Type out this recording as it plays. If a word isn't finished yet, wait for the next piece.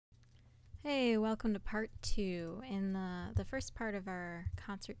Hey, welcome to part 2. In the first part of our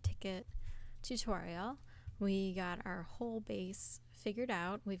concert ticket tutorial, we got our whole base figured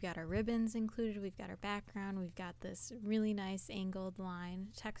out. We've got our ribbons included, we've got our background, we've got this really nice angled line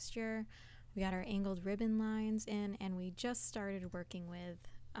texture, we got our angled ribbon lines in, and we just started working with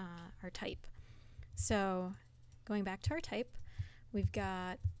our type. So going back to our type, we've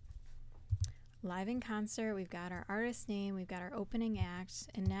got live in concert, we've got our artist name, we've got our opening act,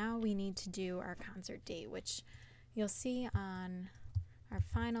 and now we need to do our concert date, which you'll see on our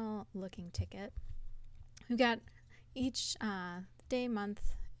final looking ticket. We've got each day,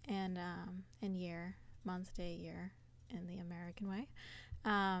 month, and year, month, day, year in the American way,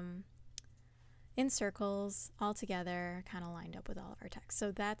 in circles all together, kind of lined up with all of our text.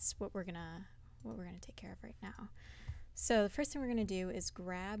 So that's what we're gonna take care of right now. So the first thing we're going to do is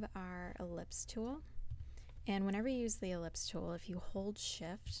grab our ellipse tool, and whenever you use the ellipse tool, if you hold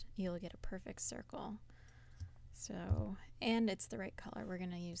shift, you'll get a perfect circle. So, and it's the right color. We're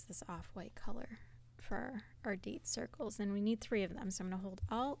going to use this off-white color for our date circles, and we need 3 of them. So I'm going to hold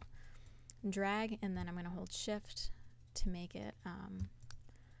Alt, drag, and then I'm going to hold shift to make it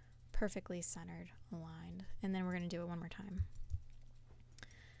perfectly centered, aligned, and then we're going to do it one more time.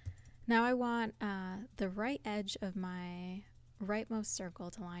 Now I want the right edge of my rightmost circle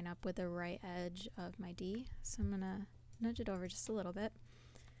to line up with the right edge of my D. So I'm going to nudge it over just a little bit.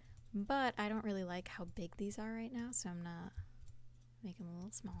 But I don't really like how big these are right now, so I'm going to make them a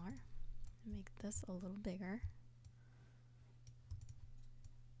little smaller. Make this a little bigger.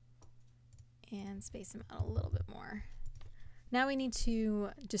 And space them out a little bit more. Now we need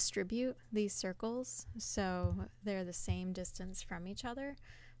to distribute these circles so they're the same distance from each other.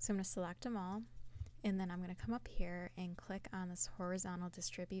 So I'm going to select them all, and then I'm going to come up here and click on this horizontal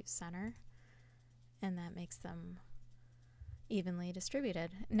distribute center, and that makes them evenly distributed.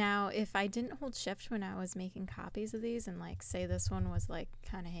 Now if I didn't hold shift when I was making copies of these, and like say this one was like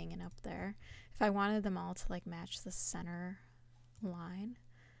kind of hanging up there, if I wanted them all to like match the center line,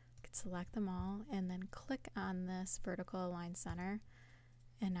 I could select them all and then click on this vertical align center,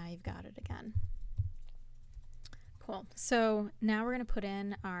 and now you've got it again. Cool. So now we're going to put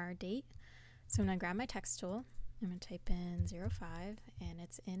in our date. So I'm going to grab my text tool. I'm going to type in 05, and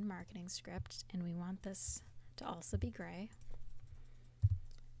it's in marketing script, and we want this to also be gray.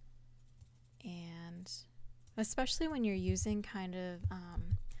 And especially when you're using kind of,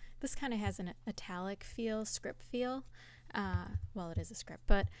 this kind of has an italic feel, script feel. Well, it is a script,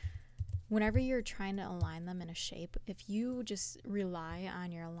 but whenever you're trying to align them in a shape, if you just rely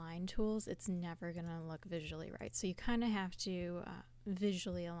on your align tools, it's never going to look visually right. So you kind of have to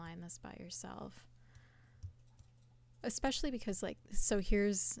visually align this by yourself. Especially because like, so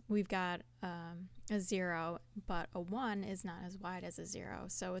we've got a 0, but a 1 is not as wide as a 0.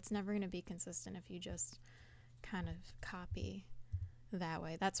 So it's never going to be consistent if you just kind of copy that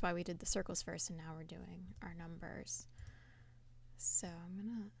way. That's why we did the circles first, and now we're doing our numbers. So I'm going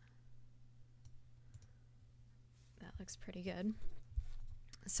to, that looks pretty good.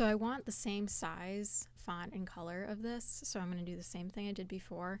 So I want the same size, font, and color of this. So I'm going to do the same thing I did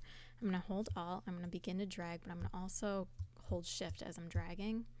before. I'm going to hold Alt. I'm going to begin to drag, but I'm going to also hold Shift as I'm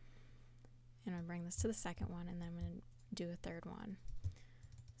dragging. And I'm going to bring this to the second one, and then I'm going to do a third one.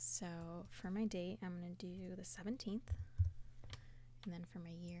 So for my date, I'm going to do the 17th. And then for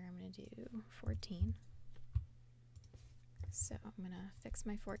my year, I'm going to do 14. So I'm going to fix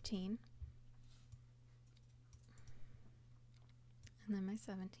my 14. And then my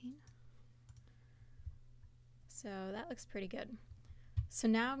 17. So that looks pretty good. So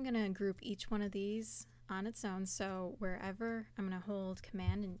now I'm going to group each one of these on its own. So wherever, I'm going to hold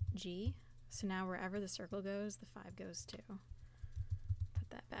Command and G. So now wherever the circle goes, the 5 goes too. Put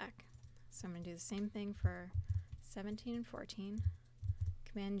that back. So I'm going to do the same thing for 17 and 14.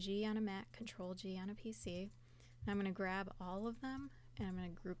 Command G on a Mac, Control G on a PC. Now I'm going to grab all of them, and I'm going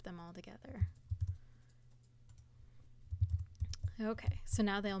to group them all together. Okay, so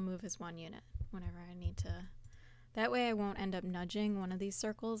now they'll move as one unit whenever I need to. That way I won't end up nudging one of these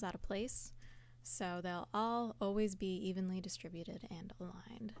circles out of place. So they'll all always be evenly distributed and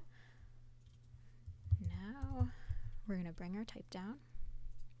aligned. Now we're going to bring our type down.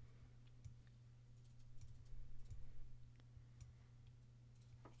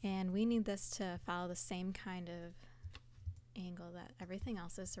 And we need this to follow the same kind of angle that everything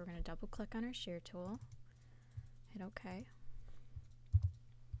else is. So we're going to double click on our shear tool, hit OK.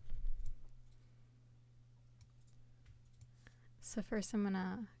 So first I'm going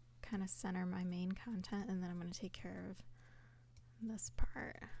to kind of center my main content, and then I'm going to take care of this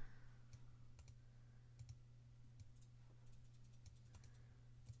part.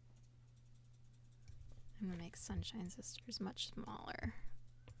 I'm going to make Sunshine Sisters much smaller.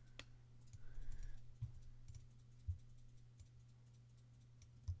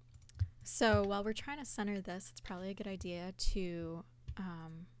 So while we're trying to center this, it's probably a good idea to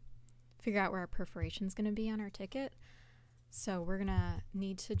figure out where our perforation is going to be on our ticket. So we're going to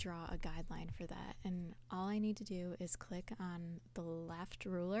need to draw a guideline for that. And all I need to do is click on the left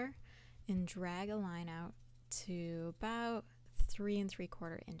ruler and drag a line out to about 3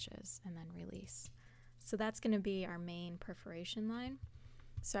 3/4 inches and then release. So that's going to be our main perforation line.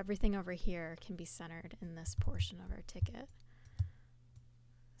 So everything over here can be centered in this portion of our ticket.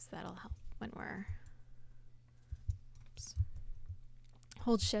 So that'll help when we're, oops.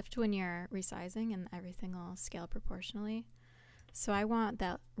 Hold shift when you're resizing and everything will scale proportionally. So I want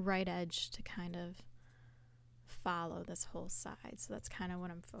that right edge to kind of follow this whole side. So that's kind of what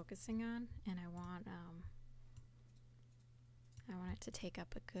I'm focusing on, and I want it to take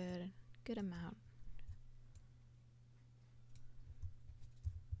up a good amount.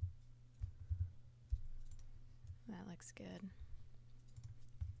 That looks good.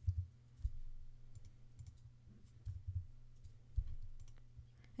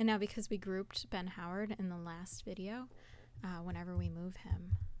 And now because we grouped Ben Howard in the last video, whenever we move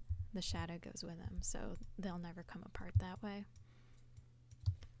him, the shadow goes with him, so they'll never come apart that way.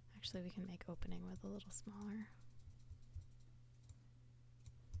 Actually, we can make opening with a little smaller.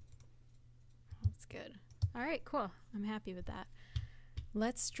 That's good. All right, cool. I'm happy with that.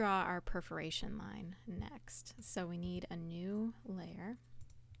 Let's draw our perforation line next. So we need a new layer,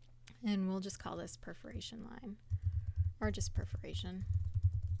 and we'll just call this perforation line, or just perforation.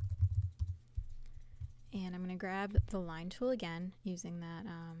 And I'm going to grab the line tool again using that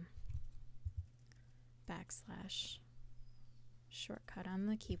backslash shortcut on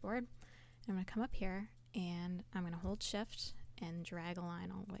the keyboard. I'm going to come up here and I'm going to hold shift and drag a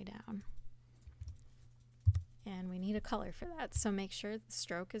line all the way down. And we need a color for that, so make sure the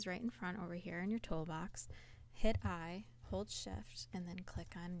stroke is right in front over here in your toolbox. Hit I, hold shift, and then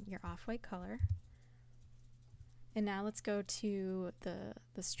click on your off-white color. And now let's go to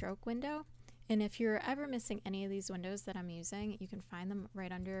the stroke window. And if you're ever missing any of these windows that I'm using, you can find them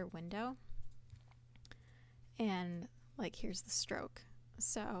right under window. And like, here's the stroke.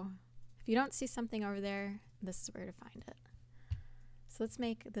 So if you don't see something over there, this is where to find it. So let's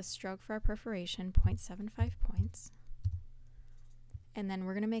make the stroke for our perforation 0.75 points. And then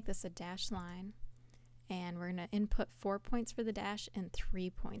we're going to make this a dashed line. And we're going to input 4 points for the dash and 3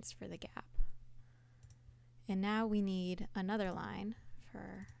 points for the gap. And now we need another line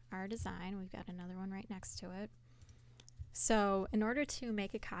for our design. We've got another one right next to it. So in order to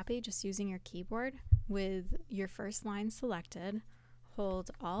make a copy just using your keyboard with your first line selected,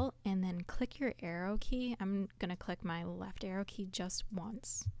 hold Alt and then click your arrow key. I'm going to click my left arrow key just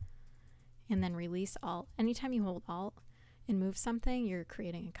once and then release Alt. Anytime you hold Alt and move something, you're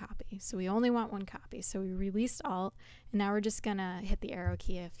creating a copy. So we only want one copy. So we released Alt, and now we're just going to hit the arrow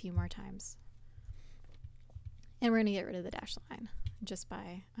key a few more times. And we're going to get rid of the dash line just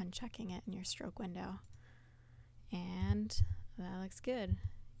by unchecking it in your stroke window. And that looks good.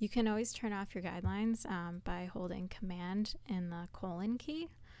 You can always turn off your guidelines by holding Command and the colon key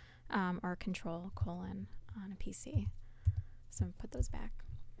or Control colon on a PC. So I'm gonna put those back.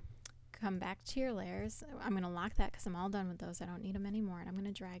 Come back to your layers. I'm going to lock that because I'm all done with those. I don't need them anymore. And I'm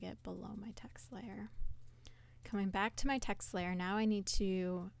going to drag it below my text layer. Coming back to my text layer, now I need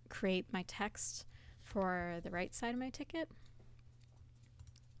to create my text for the right side of my ticket,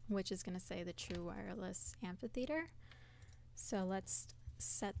 which is going to say the True Wireless Amphitheater. So let's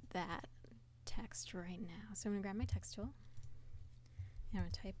set that text right now. So I'm going to grab my text tool and I'm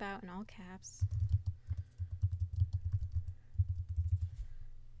going to type out in all caps.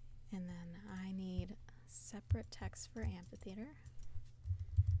 And then I need separate text for amphitheater.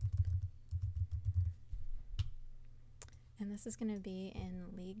 And this is going to be in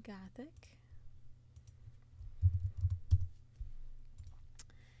League Gothic.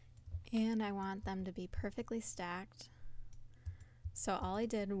 And I want them to be perfectly stacked. So all I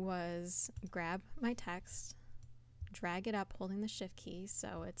did was grab my text, drag it up holding the shift key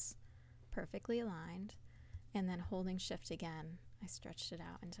so it's perfectly aligned, and then holding shift again, I stretched it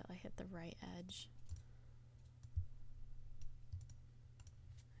out until I hit the right edge.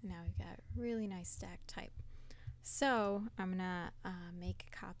 Now we've got really nice stacked type. So I'm gonna make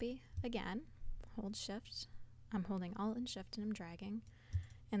a copy again, hold shift. I'm holding Alt and shift and I'm dragging.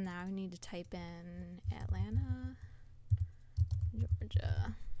 And now I need to type in Atlanta,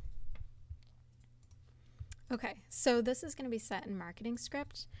 Georgia. Okay, so this is going to be set in marketing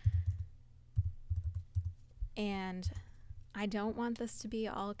script. And I don't want this to be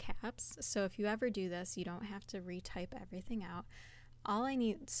all caps, so if you ever do this, you don't have to retype everything out. All I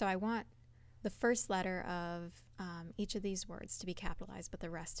need, so I want the first letter of each of these words to be capitalized, but the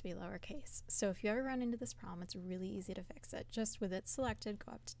rest to be lowercase. So if you ever run into this problem, it's really easy to fix it. Just with it selected,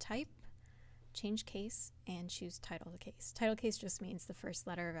 go up to Type, change case, and choose title case. Title case just means the first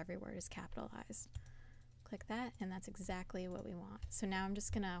letter of every word is capitalized. Click that, and that's exactly what we want. So now I'm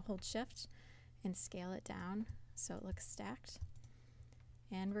just gonna hold Shift and scale it down so it looks stacked,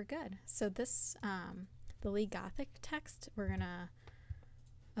 and we're good. So this, the Lee Gothic text, we're gonna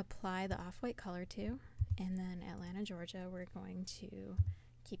apply the off-white color to, and then Atlanta, Georgia, we're going to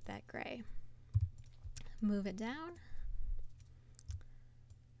keep that gray. Move it down,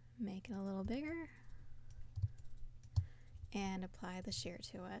 make it a little bigger, and apply the shear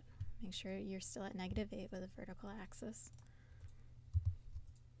to it. Make sure you're still at -8 with a vertical axis.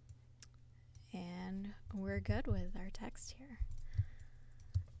 And we're good with our text here.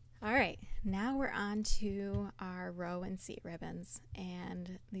 All right, now we're on to our row and seat ribbons,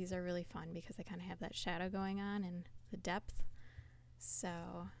 and these are really fun because they kind of have that shadow going on and the depth.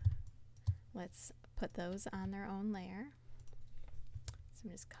 So let's put those on their own layer. So I'm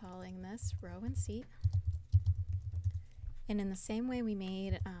just calling this row and seat. And in the same way we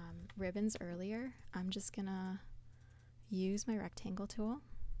made ribbons earlier, I'm just gonna use my rectangle tool.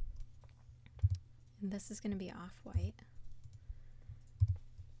 And this is gonna be off-white.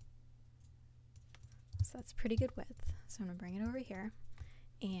 So that's pretty good width. So I'm gonna bring it over here,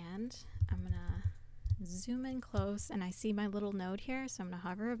 and I'm gonna zoom in close, and I see my little node here, so I'm gonna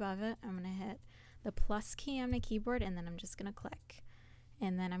hover above it. I'm gonna hit the plus key on my keyboard, and then I'm just gonna click.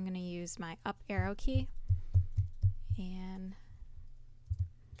 And then I'm gonna use my up arrow key and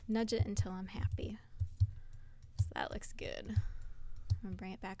nudge it until I'm happy. So that looks good. I'm gonna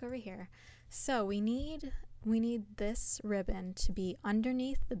bring it back over here. So we need this ribbon to be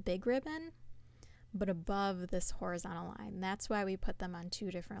underneath the big ribbon, but above this horizontal line. That's why we put them on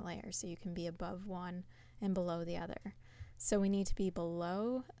 2 different layers, so you can be above one and below the other. So we need to be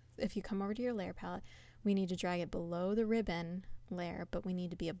below, if you come over to your layer palette, we need to drag it below the ribbon layer, but we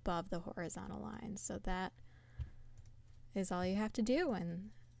need to be above the horizontal line. So that is all you have to do,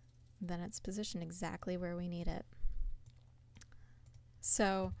 and then it's positioned exactly where we need it.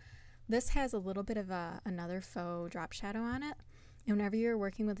 So this has a little bit of another faux drop shadow on it. And whenever you're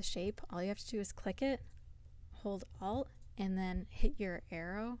working with a shape, all you have to do is click it, hold Alt, and then hit your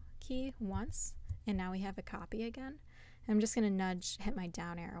arrow key once, and now we have a copy again. And I'm just going to hit my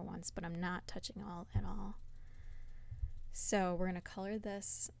down arrow once, but I'm not touching Alt at all. So we're going to color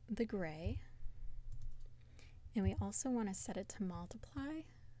this the gray, and we also want to set it to multiply,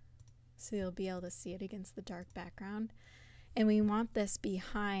 so you'll be able to see it against the dark background. And we want this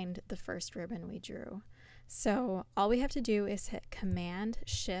behind the first ribbon we drew. So all we have to do is hit Command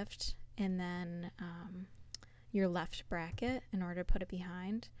Shift and then your left bracket in order to put it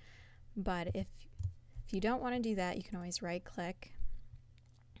behind. But if you don't want to do that, you can always right click,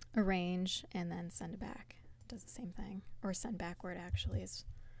 arrange, and then send it back. It does the same thing. Or send backward actually.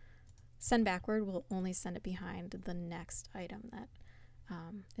 Send backward will only send it behind the next item that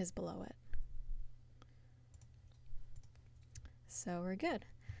is below it. So we're good.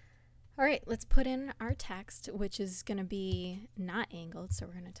 All right, let's put in our text, which is going to be not angled. So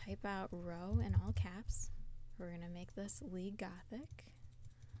we're going to type out row in all caps. We're going to make this Lee Gothic.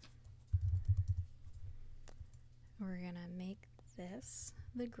 We're going to make this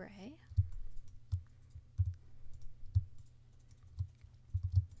the gray.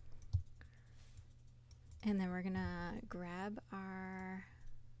 And then we're going to grab our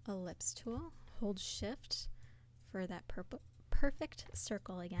ellipse tool, hold Shift for that perfect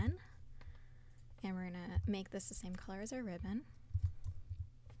circle again. And we're going to make this the same color as our ribbon.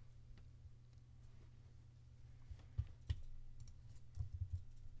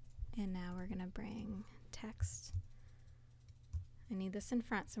 And now we're going to bring text. I need this in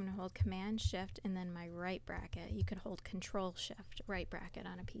front, so I'm going to hold Command Shift and then my right bracket. You could hold Control Shift, right bracket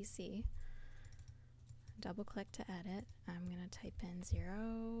on a PC. Double click to edit. I'm going to type in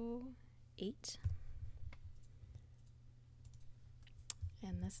 08.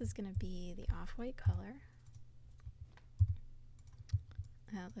 And this is going to be the off-white color.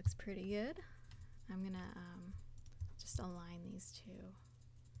 That looks pretty good. I'm going to just align these two.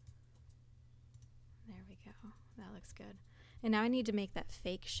 There we go. That looks good. And now I need to make that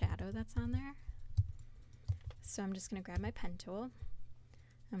fake shadow that's on there. So I'm just going to grab my pen tool.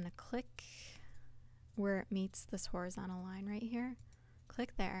 I'm going to click where it meets this horizontal line right here.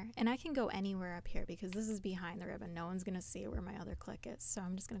 Click there, and I can go anywhere up here because this is behind the ribbon. No one's going to see where my other click is. So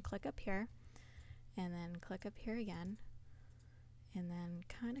I'm just going to click up here and then click up here again. and then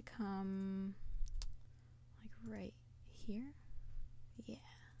kind of come like right here. Yeah,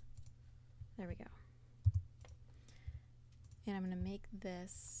 there we go. And I'm going to make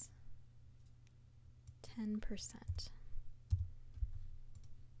this 10%.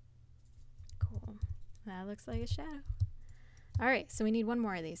 Cool. That looks like a shadow. All right, so we need one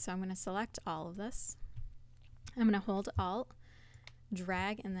more of these. So I'm going to select all of this. I'm going to hold Alt,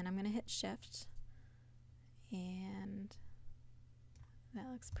 drag, and then I'm going to hit Shift. And that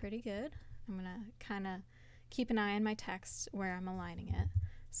looks pretty good. I'm going to kind of keep an eye on my text where I'm aligning it.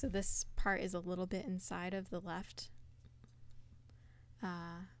 So this part is a little bit inside of the left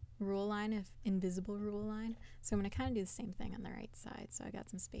rule line, of invisible rule line. So I'm going to kind of do the same thing on the right side. So I got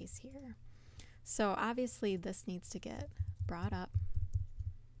some space here. So obviously this needs to get brought up.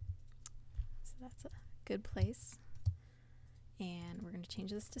 So that's a good place. And we're going to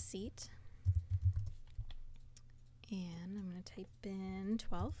change this to seat. And I'm going to type in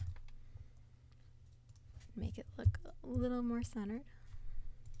 12. Make it look a little more centered.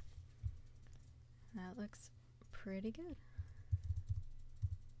 That looks pretty good.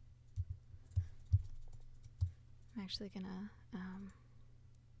 I'm actually going to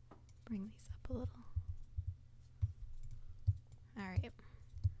bring these up a little. All right.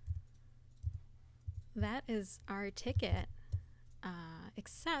 That is our ticket,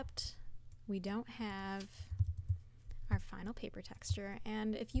 except we don't have our final paper texture.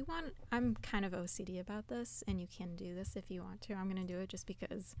 And if you want, I'm kind of OCD about this, and you can do this if you want to. I'm going to do it just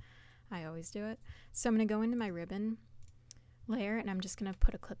because I always do it. So I'm going to go into my ribbon layer, and I'm just going to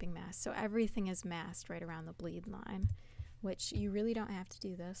put a clipping mask. So everything is masked right around the bleed line, which you really don't have to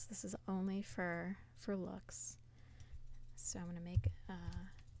do this. This is only for looks. So I'm going to make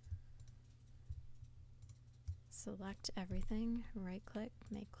select everything, right click,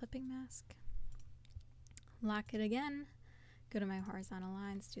 make clipping mask, lock it again, go to my horizontal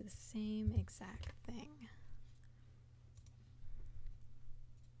lines, do the same exact thing.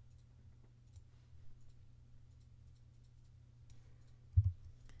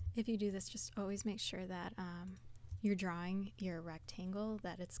 If you do this, just always make sure that you're drawing your rectangle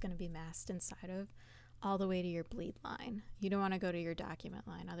that it's going to be masked inside of all the way to your bleed line. You don't want to go to your document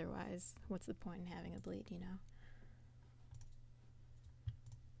line, otherwise what's the point in having a bleed, you know?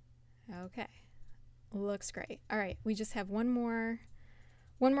 Okay, looks great. All right, we just have one more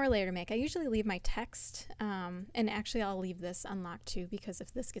layer to make. I usually leave my text, and actually I'll leave this unlocked too, because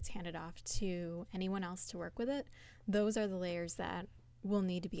if this gets handed off to anyone else to work with it, those are the layers that will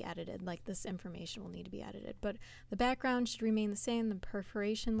need to be edited. Like this information will need to be edited, but the background should remain the same. The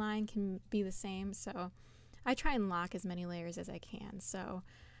perforation line can be the same. So I try and lock as many layers as I can, so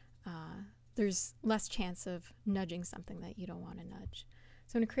there's less chance of nudging something that you don't want to nudge.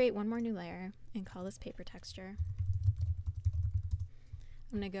 So I'm going to create one more new layer and call this paper texture.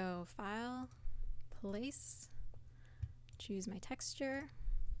 I'm going to go File, Place, choose my texture.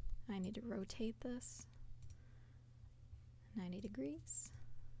 I need to rotate this 90 degrees.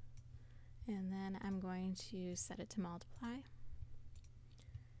 And then I'm going to set it to multiply.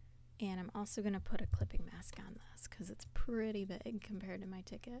 And I'm also going to put a clipping mask on this because it's pretty big compared to my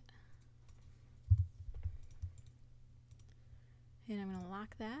ticket. And I'm going to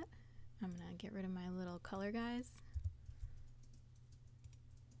lock that. I'm going to get rid of my little color guys.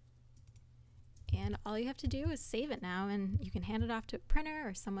 And all you have to do is save it now, and you can hand it off to a printer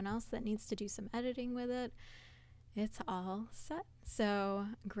or someone else that needs to do some editing with it. It's all set. So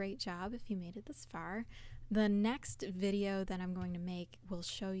great job if you made it this far. The next video that I'm going to make will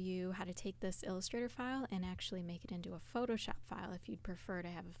show you how to take this Illustrator file and actually make it into a Photoshop file if you'd prefer to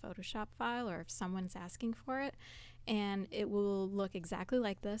have a Photoshop file, or if someone's asking for it. And it will look exactly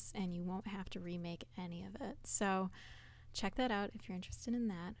like this, and you won't have to remake any of it. So check that out if you're interested in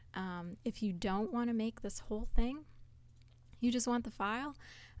that. If you don't want to make this whole thing, you just want the file,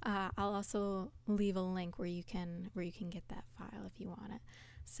 I'll also leave a link where you can get that file if you want it.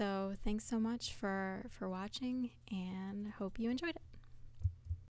 So thanks so much for watching, and hope you enjoyed it.